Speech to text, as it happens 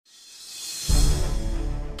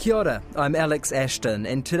Kia ora, I'm Alex Ashton,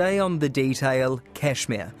 and today on The Detail,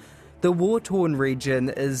 Kashmir. The war-torn region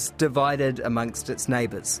is divided amongst its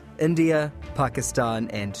neighbours, India, Pakistan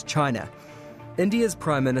and China. India's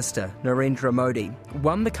Prime Minister, Narendra Modi,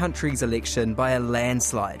 won the country's election by a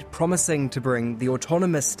landslide, promising to bring the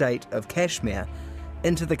autonomous state of Kashmir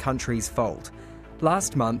into the country's fold.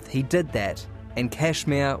 Last month he did that, and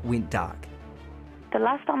Kashmir went dark. The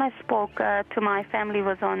last time I spoke to my family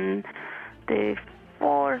was on the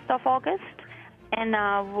 4th of August, and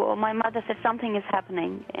my mother said something is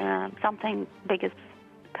happening, something big is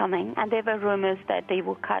coming, and there were rumors that they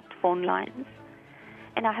will cut phone lines,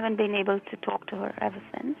 and I haven't been able to talk to her ever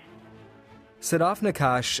since. Sadaf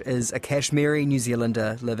Nakash is a Kashmiri New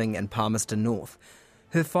Zealander living in Palmerston North.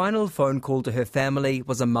 Her final phone call to her family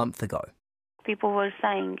was a month ago. People were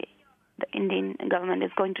saying the Indian government is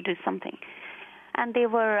going to do something, and there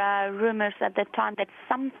were rumors at that time that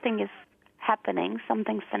something is happening,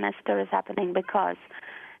 something sinister is happening, because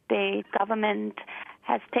the government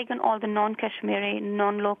has taken all the non-Kashmiri,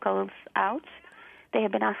 non-locals out. They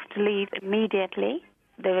have been asked to leave immediately.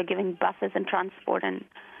 They were giving buses and transport,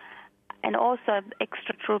 and also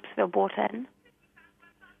extra troops were brought in.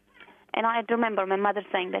 And I remember my mother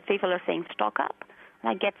saying that people are saying stock up, and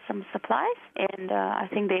I get some supplies, and I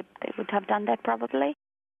think they would have done that probably.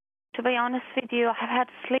 To be honest with you, I have had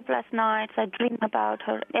sleepless nights. I dream about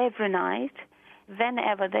her every night.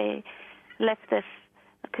 Whenever they left this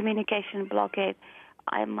communication blockade,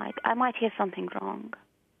 I might hear something wrong.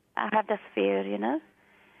 I have this fear,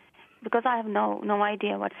 because I have no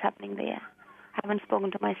idea what's happening there. I haven't spoken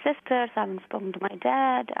to my sisters. I haven't spoken to my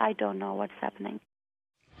dad. I don't know what's happening.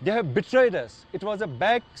 They have betrayed us. It was a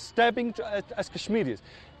backstabbing as Kashmiris.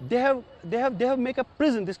 They have made a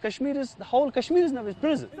prison. The whole Kashmir is now a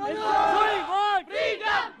prison. We want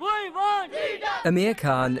freedom! We want freedom! Amir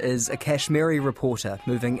Khan is a Kashmiri reporter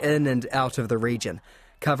moving in and out of the region,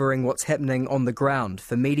 covering what's happening on the ground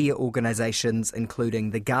for media organisations including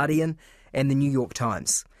The Guardian and The New York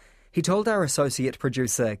Times. He told our associate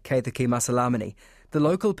producer, Kaithaki Masalamani, the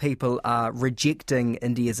local people are rejecting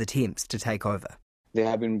India's attempts to take over. There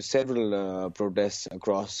have been several protests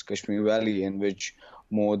across Kashmir Valley in which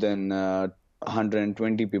more than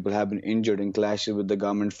 120 people have been injured in clashes with the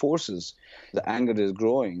government forces. The anger is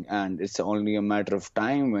growing, and it's only a matter of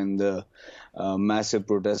time when the massive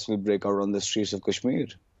protests will break out on the streets of Kashmir.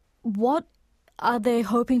 What are they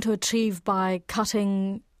hoping to achieve by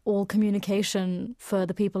cutting all communication for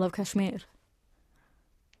the people of Kashmir?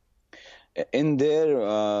 In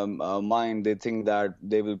their mind, they think that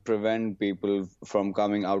they will prevent people from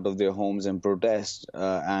coming out of their homes and protest,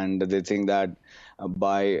 and they think that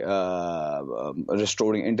by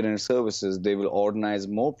restoring internet services, they will organize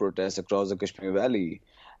more protests across the Kashmir Valley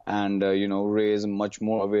and raise much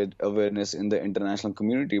more awareness in the international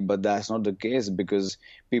community. But that's not the case, because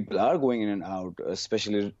people are going in and out,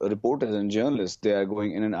 especially reporters and journalists. They are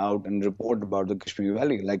going in and out and report about the Kashmir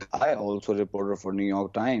Valley. Like, I also reported for New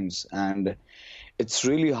York Times, and it's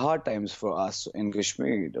really hard times for us in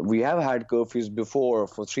Kashmir. We have had curfews before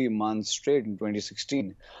for 3 months straight in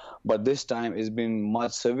 2016, but this time it's been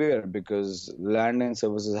much severe because landline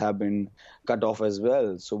services have been cut off as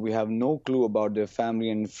well. So we have no clue about their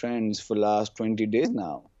family and friends for the last 20 days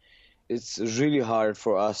now. It's really hard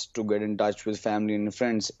for us to get in touch with family and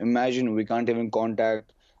friends. Imagine we can't even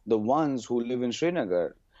contact the ones who live in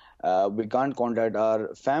Srinagar. We can't contact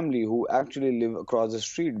our family who actually live across the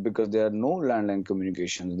street because there are no landline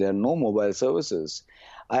communications. There are no mobile services.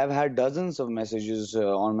 I have had dozens of messages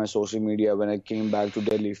on my social media when I came back to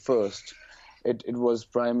Delhi first. It was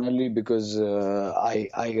primarily because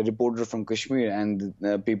I reported from Kashmir, and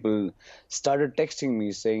people started texting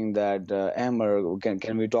me saying that, Amar,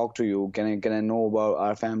 can we talk to you? Can I know about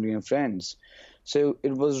our family and friends? So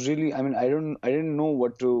it was really, I didn't know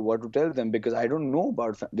what to tell them, because I don't know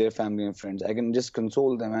about their family and friends. I can just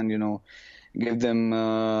console them and, give them,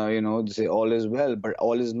 say all is well, but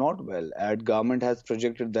all is not well. Our government has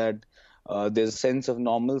projected that there's a sense of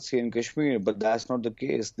normalcy in Kashmir, but that's not the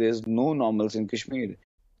case. There's no normalcy in Kashmir.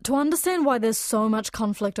 To understand why there's so much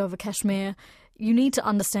conflict over Kashmir, you need to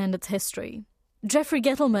understand its history. Jeffrey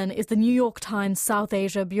Gettleman is the New York Times South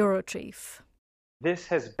Asia bureau chief. This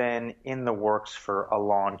has been in the works for a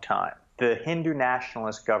long time. The Hindu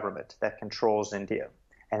nationalist government that controls India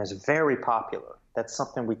and is very popular, that's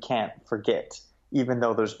something we can't forget, even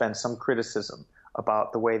though there's been some criticism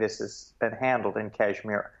about the way this has been handled in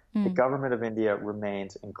Kashmir. The government of India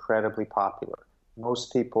remains incredibly popular.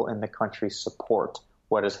 Most people in the country support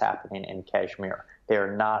what is happening in Kashmir. They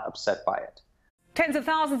are not upset by it. Tens of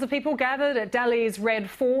thousands of people gathered at Delhi's Red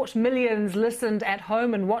Fort. Millions listened at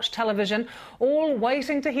home and watched television, all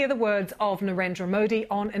waiting to hear the words of Narendra Modi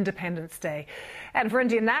on Independence Day. And for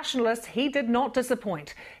Indian nationalists, he did not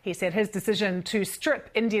disappoint. He said his decision to strip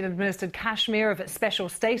Indian-administered Kashmir of its special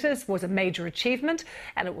status was a major achievement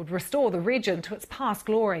and it would restore the region to its past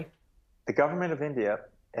glory. The government of India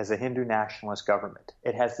is a Hindu nationalist government.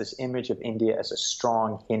 It has this image of India as a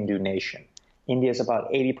strong Hindu nation. India is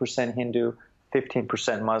about 80% Hindu,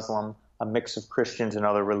 15% Muslim, a mix of Christians and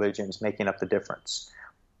other religions making up the difference.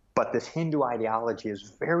 But this Hindu ideology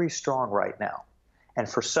is very strong right now. And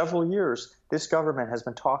for several years, this government has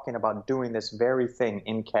been talking about doing this very thing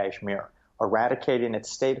in Kashmir, eradicating its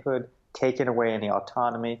statehood, taking away any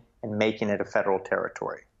autonomy, and making it a federal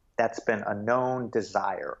territory. That's been a known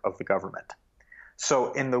desire of the government.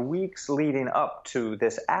 So in the weeks leading up to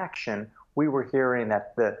this action, we were hearing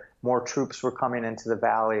that more troops were coming into the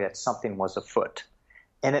valley, that something was afoot.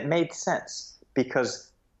 And it made sense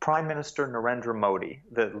because Prime Minister Narendra Modi,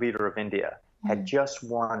 the leader of India, had just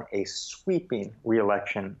won a sweeping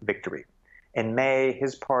re-election victory. In May,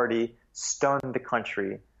 his party stunned the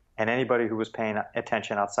country and anybody who was paying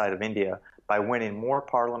attention outside of India by winning more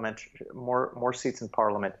seats in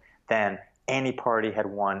parliament than any party had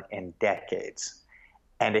won in decades.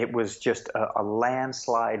 And it was just a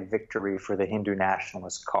landslide victory for the Hindu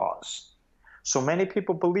nationalist cause. So many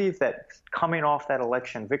people believe that coming off that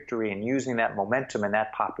election victory and using that momentum and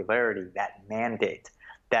that popularity, that mandate,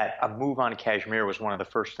 that a move on Kashmir was one of the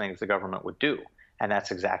first things the government would do. And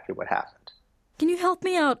that's exactly what happened. Can you help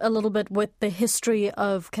me out a little bit with the history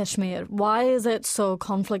of Kashmir? Why is it so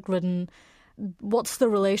conflict-ridden? What's the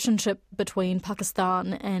relationship between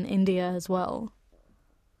Pakistan and India as well?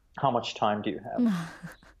 How much time do you have?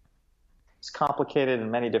 It's complicated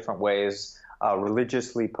in many different ways,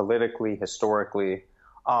 religiously, politically, historically.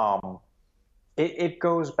 It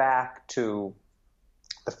goes back to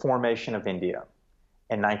the formation of India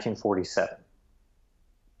in 1947.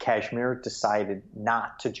 Kashmir decided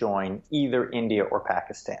not to join either India or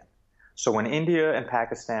Pakistan. So when India and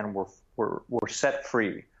Pakistan were set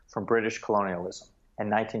free from British colonialism in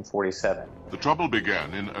 1947. The trouble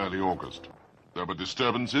began in early August. There were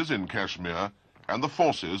disturbances in Kashmir, and the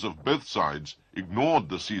forces of both sides ignored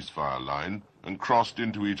the ceasefire line and crossed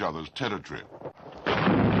into each other's territory.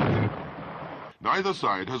 Neither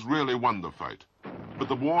side has really won the fight, but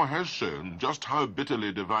the war has shown just how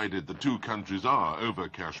bitterly divided the two countries are over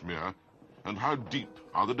Kashmir and how deep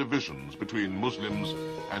are the divisions between Muslims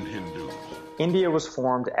and Hindus. India was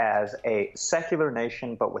formed as a secular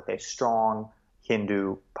nation, but with a strong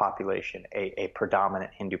Hindu population, a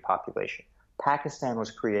predominant Hindu population. Pakistan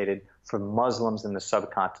was created for Muslims in the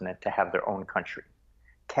subcontinent to have their own country.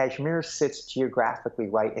 Kashmir sits geographically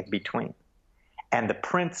right in between. And the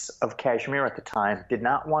Prince of Kashmir at the time did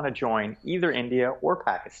not want to join either India or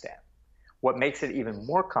Pakistan. What makes it even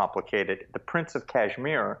more complicated, the Prince of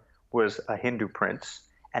Kashmir was a Hindu prince,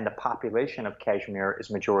 and the population of Kashmir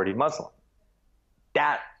is majority Muslim.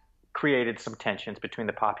 That created some tensions between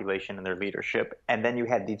the population and their leadership. And then you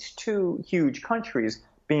had these two huge countries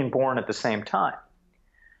being born at the same time.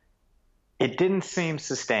 It didn't seem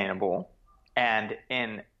sustainable, and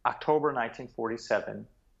in October 1947,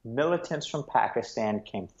 militants from Pakistan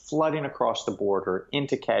came flooding across the border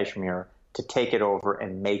into Kashmir to take it over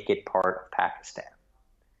and make it part of Pakistan.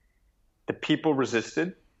 The people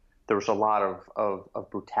resisted. There was a lot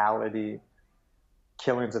of brutality,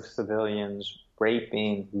 killings of civilians,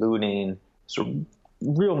 raping, looting, so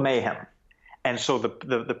real mayhem. And so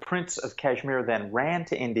the Prince of Kashmir then ran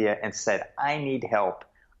to India and said, I need help.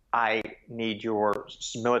 I need your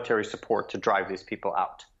military support to drive these people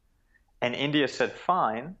out. And India said,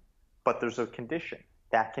 fine, but there's a condition.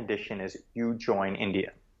 That condition is you join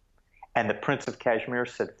India. And the Prince of Kashmir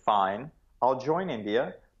said, fine, I'll join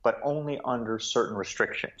India, but only under certain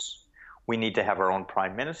restrictions. We need to have our own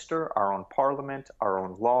prime minister, our own parliament, our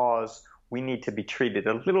own laws. We need to be treated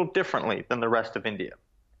a little differently than the rest of India.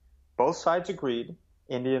 Both sides agreed.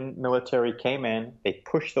 Indian military came in. They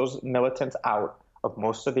pushed those militants out of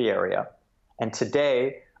most of the area. And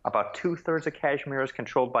today, about 2/3 of Kashmir is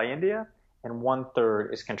controlled by India, and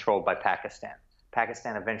 1/3 is controlled by Pakistan.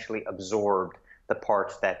 Pakistan eventually absorbed the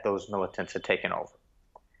parts that those militants had taken over.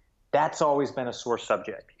 That's always been a sore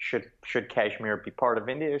subject. Should Kashmir be part of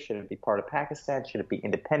India? Should it be part of Pakistan? Should it be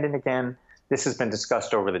independent again? This has been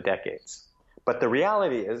discussed over the decades. But the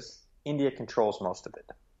reality is India controls most of it.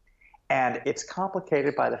 And it's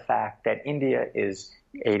complicated by the fact that India is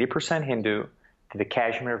 80% Hindu. The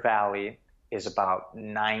Kashmir Valley is about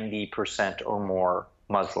 90% or more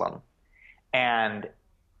Muslim. And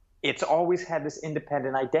it's always had this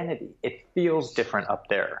independent identity. It feels different up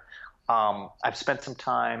there. I've spent some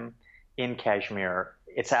time in Kashmir.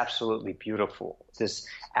 It's absolutely beautiful. This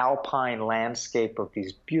alpine landscape of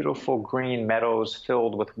these beautiful green meadows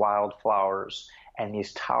filled with wildflowers and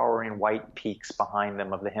these towering white peaks behind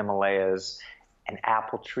them of the Himalayas and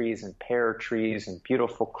apple trees and pear trees and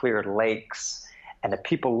beautiful clear lakes. And the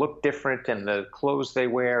people look different in the clothes they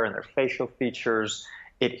wear and their facial features.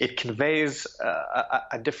 It conveys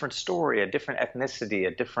a different story, a different ethnicity,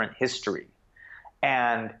 a different history.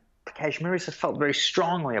 And the Kashmiris have felt very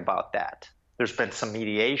strongly about that. There's been some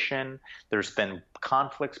mediation. There's been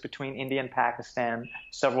conflicts between India and Pakistan.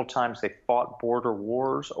 Several times they fought border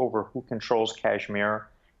wars over who controls Kashmir.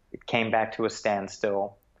 It came back to a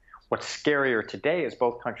standstill. What's scarier today is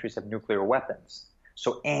both countries have nuclear weapons.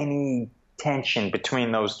 So any tension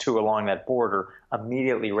between those two along that border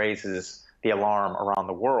immediately raises the alarm around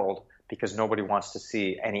the world because nobody wants to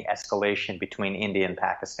see any escalation between India and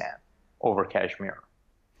Pakistan over Kashmir.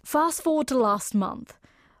 Fast forward to last month.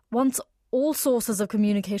 Once all sources of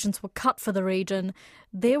communications were cut for the region,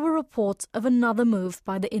 there were reports of another move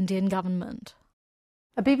by the Indian government.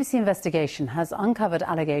 A BBC investigation has uncovered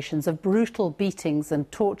allegations of brutal beatings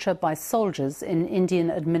and torture by soldiers in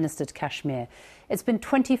Indian-administered Kashmir. It's been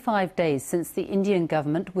 25 days since the Indian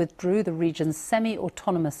government withdrew the region's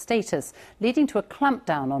semi-autonomous status, leading to a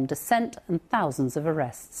clampdown on dissent and thousands of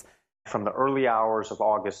arrests. From the early hours of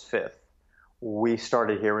August 5th, we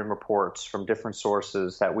started hearing reports from different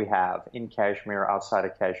sources that we have in Kashmir, outside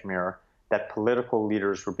of Kashmir, that political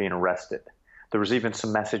leaders were being arrested. There was even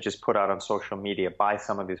some messages put out on social media by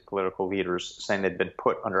some of these political leaders saying they'd been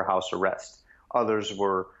put under house arrest. Others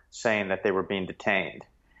were saying that they were being detained.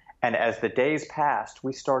 And as the days passed,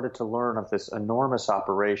 we started to learn of this enormous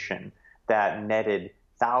operation that netted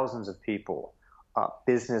thousands of people,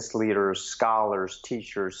 business leaders, scholars,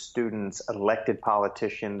 teachers, students, elected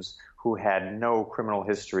politicians who had no criminal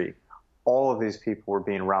history. All of these people were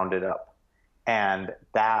being rounded up. And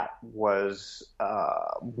that was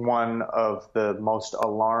one of the most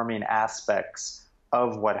alarming aspects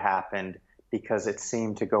of what happened because it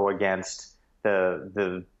seemed to go against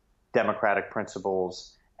the democratic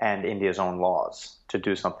principles and India's own laws to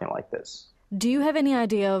do something like this. Do you have any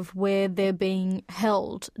idea of where they're being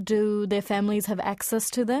held? Do their families have access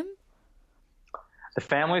to them? The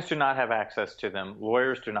families do not have access to them.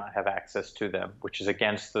 Lawyers do not have access to them, which is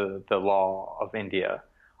against the law of India.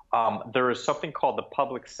 There is something called the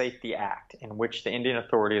Public Safety Act, in which the Indian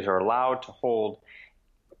authorities are allowed to hold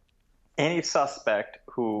any suspect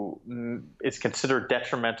who is considered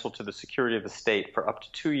detrimental to the security of the state for up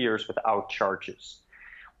to 2 years without charges.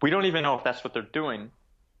 We don't even know if that's what they're doing,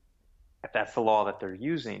 if that's the law that they're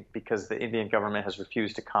using, because the Indian government has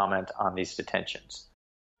refused to comment on these detentions.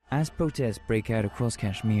 As protests break out across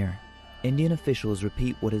Kashmir, Indian officials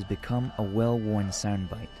repeat what has become a well-worn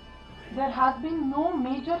soundbite. There has been no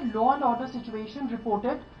major law and order situation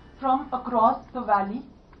reported from across the valley.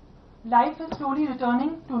 Life is slowly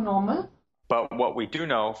returning to normal. But what we do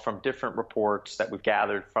know from different reports that we've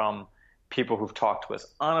gathered from people who've talked to us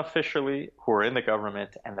unofficially, who are in the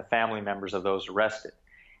government, and the family members of those arrested,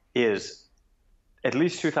 is at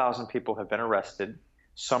least 2,000 people have been arrested.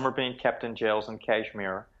 Some are being kept in jails in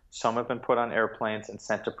Kashmir. Some have been put on airplanes and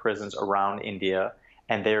sent to prisons around India,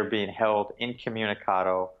 and they are being held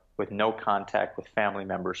incommunicado with no contact with family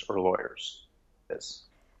members or lawyers.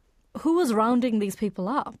 Who was rounding these people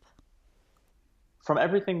up? From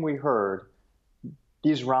everything we heard,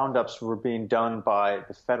 these roundups were being done by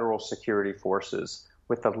the federal security forces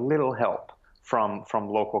with a little help from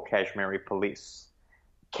local Kashmiri police.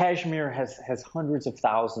 Kashmir has hundreds of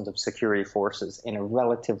thousands of security forces in a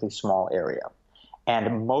relatively small area.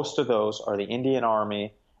 And most of those are the Indian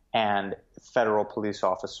Army and federal police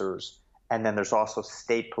officers. And then there's also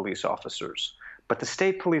state police officers. But the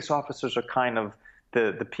state police officers are kind of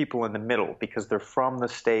the people in the middle because they're from the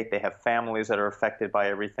state. They have families that are affected by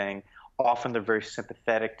everything. Often they're very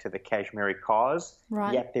sympathetic to the Kashmiri cause,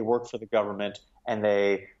 right. Yet they work for the government and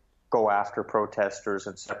they go after protesters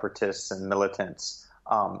and separatists and militants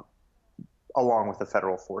along with the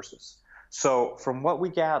federal forces. So from what we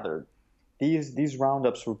gathered, these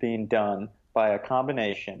roundups were being done by a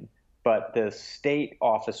combination, but the state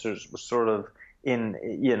officers were sort of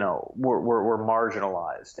were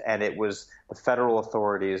marginalized, and it was the federal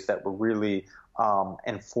authorities that were really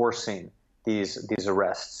enforcing these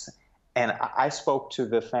arrests. And I spoke to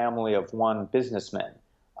the family of one businessman,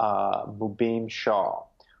 Mubin Shah,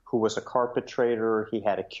 who was a carpet trader. He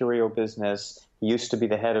had a curio business. He used to be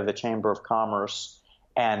the head of the Chamber of Commerce.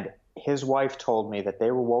 And his wife told me that they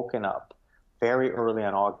were woken up very early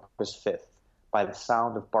on August 5th by the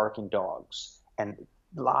sound of barking dogs and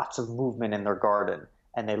lots of movement in their garden.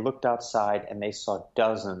 And they looked outside and they saw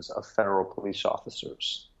dozens of federal police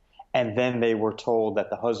officers. And then they were told that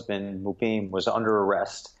the husband, Mubin, was under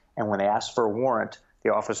arrest. And when they asked for a warrant,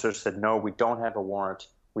 the officers said, no, we don't have a warrant.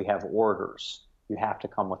 We have orders. You have to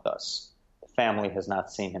come with us. The family has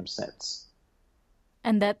not seen him since.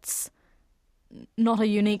 And that's not a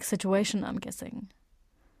unique situation, I'm guessing.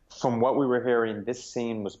 From what we were hearing, this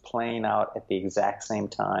scene was playing out at the exact same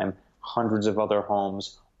time. Hundreds of other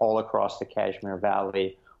homes all across the Kashmir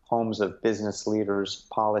Valley, homes of business leaders,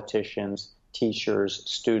 politicians, teachers,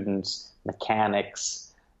 students,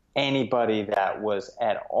 mechanics, anybody that was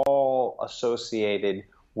at all associated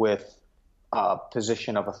with a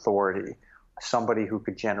position of authority, somebody who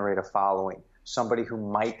could generate a following, somebody who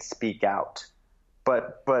might speak out.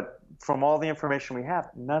 But from all the information we have,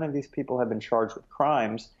 none of these people have been charged with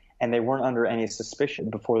crimes, and they weren't under any suspicion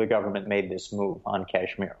before the government made this move on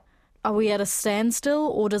Kashmir. Are we at a standstill,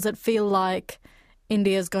 or does it feel like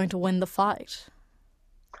India is going to win the fight?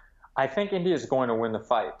 I think India is going to win the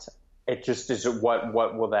fight. It just is what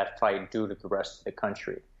will that fight do to the rest of the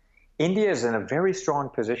country? India is in a very strong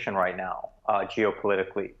position right now,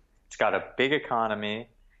 geopolitically. It's got a big economy.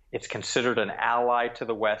 It's considered an ally to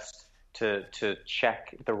the West to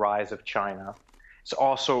check the rise of China. It's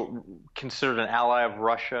also considered an ally of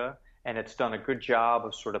Russia, and it's done a good job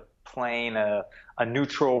of sort of playing a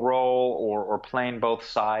neutral role or playing both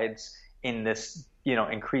sides in this,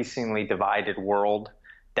 increasingly divided world.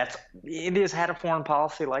 India's had a foreign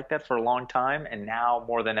policy like that for a long time, and now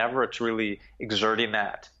more than ever, it's really exerting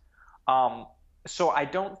that. So I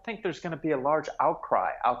don't think there's going to be a large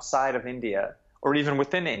outcry outside of India or even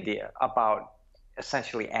within India about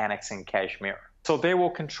essentially annexing Kashmir. So they will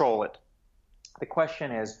control it. The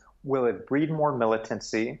question is, will it breed more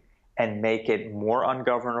militancy and make it more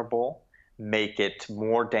ungovernable, make it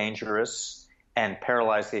more dangerous, and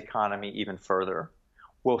paralyze the economy even further?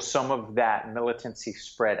 Will some of that militancy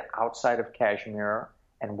spread outside of Kashmir,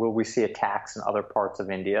 and will we see attacks in other parts of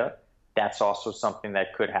India? That's also something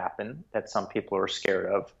that could happen, that some people are scared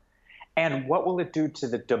of. And what will it do to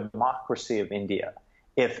the democracy of India?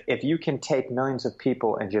 If you can take millions of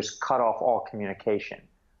people and just cut off all communication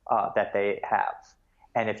that they have,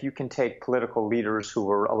 and if you can take political leaders who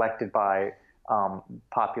were elected by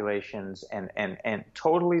populations and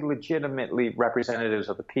totally legitimately representatives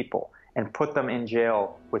of the people and put them in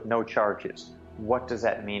jail with no charges, what does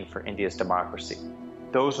that mean for India's democracy?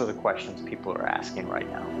 Those are the questions people are asking right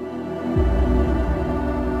now.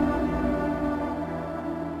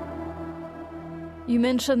 You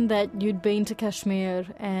mentioned that you'd been to Kashmir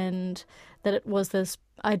and that it was this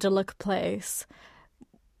idyllic place.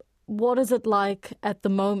 What is it like at the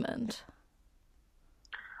moment?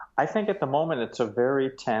 I think at the moment it's a very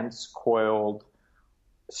tense, coiled,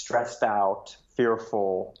 stressed out,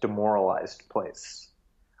 fearful, demoralized place.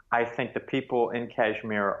 I think the people in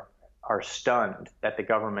Kashmir are stunned that the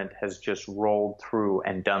government has just rolled through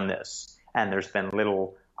and done this, and there's been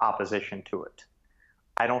little opposition to it.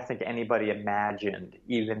 I don't think anybody imagined,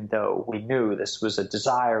 even though we knew this was a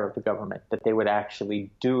desire of the government, that they would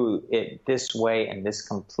actually do it this way and this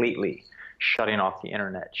completely, shutting off the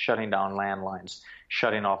internet, shutting down landlines,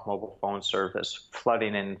 shutting off mobile phone service,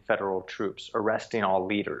 flooding in federal troops, arresting all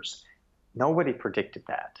leaders. Nobody predicted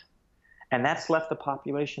that. And that's left the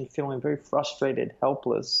population feeling very frustrated,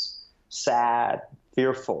 helpless, sad,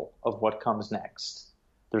 fearful of what comes next.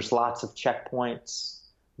 There's lots of checkpoints,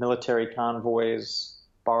 military convoys,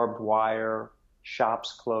 barbed wire,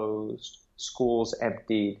 shops closed, schools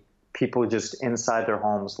emptied, people just inside their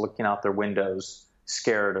homes looking out their windows,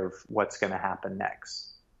 scared of what's going to happen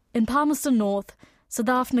next. In Palmerston North,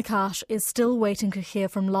 Sadaf Nakash is still waiting to hear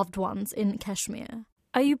from loved ones in Kashmir.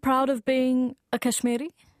 Are you proud of being a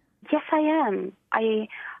Kashmiri? Yes, I am.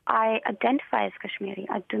 I identify as Kashmiri.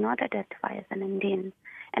 I do not identify as an Indian.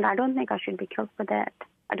 And I don't think I should be killed for that.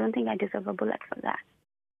 I don't think I deserve a bullet for that.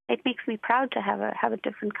 It makes me proud to have a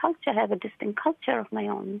different culture, have a distinct culture of my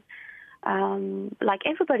own. Like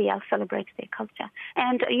everybody else celebrates their culture.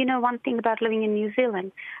 And, one thing about living in New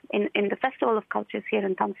Zealand, in the Festival of Cultures here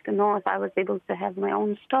in Palmerston North, I was able to have my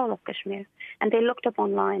own stall of Kashmir. And they looked up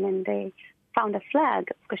online and they found a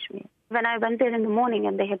flag of Kashmir. When I went there in the morning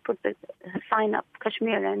and they had put the sign up,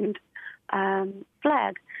 Kashmir and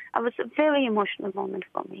flag, it was a very emotional moment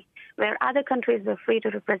for me. Where other countries were free to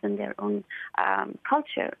represent their own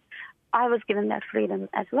culture, I was given that freedom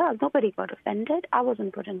as well. Nobody got offended. I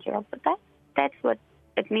wasn't put in jail for that. That's what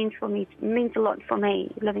it means for me. It means a lot for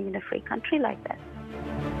me living in a free country like that.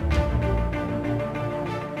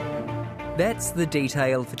 That's The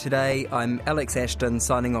Detail for today. I'm Alex Ashton,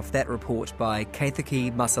 signing off that report by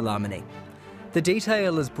Kaithaki Masalamani. The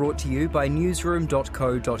Detail is brought to you by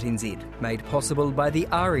newsroom.co.nz, made possible by the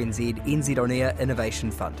RNZ NZ On Air Innovation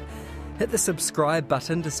Fund. Hit the subscribe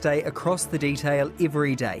button to stay across The Detail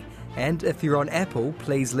every day. And if you're on Apple,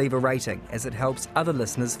 please leave a rating, as it helps other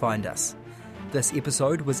listeners find us. This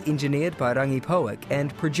episode was engineered by Rangi Powick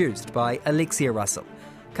and produced by Alexia Russell.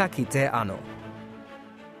 Ka kite anō.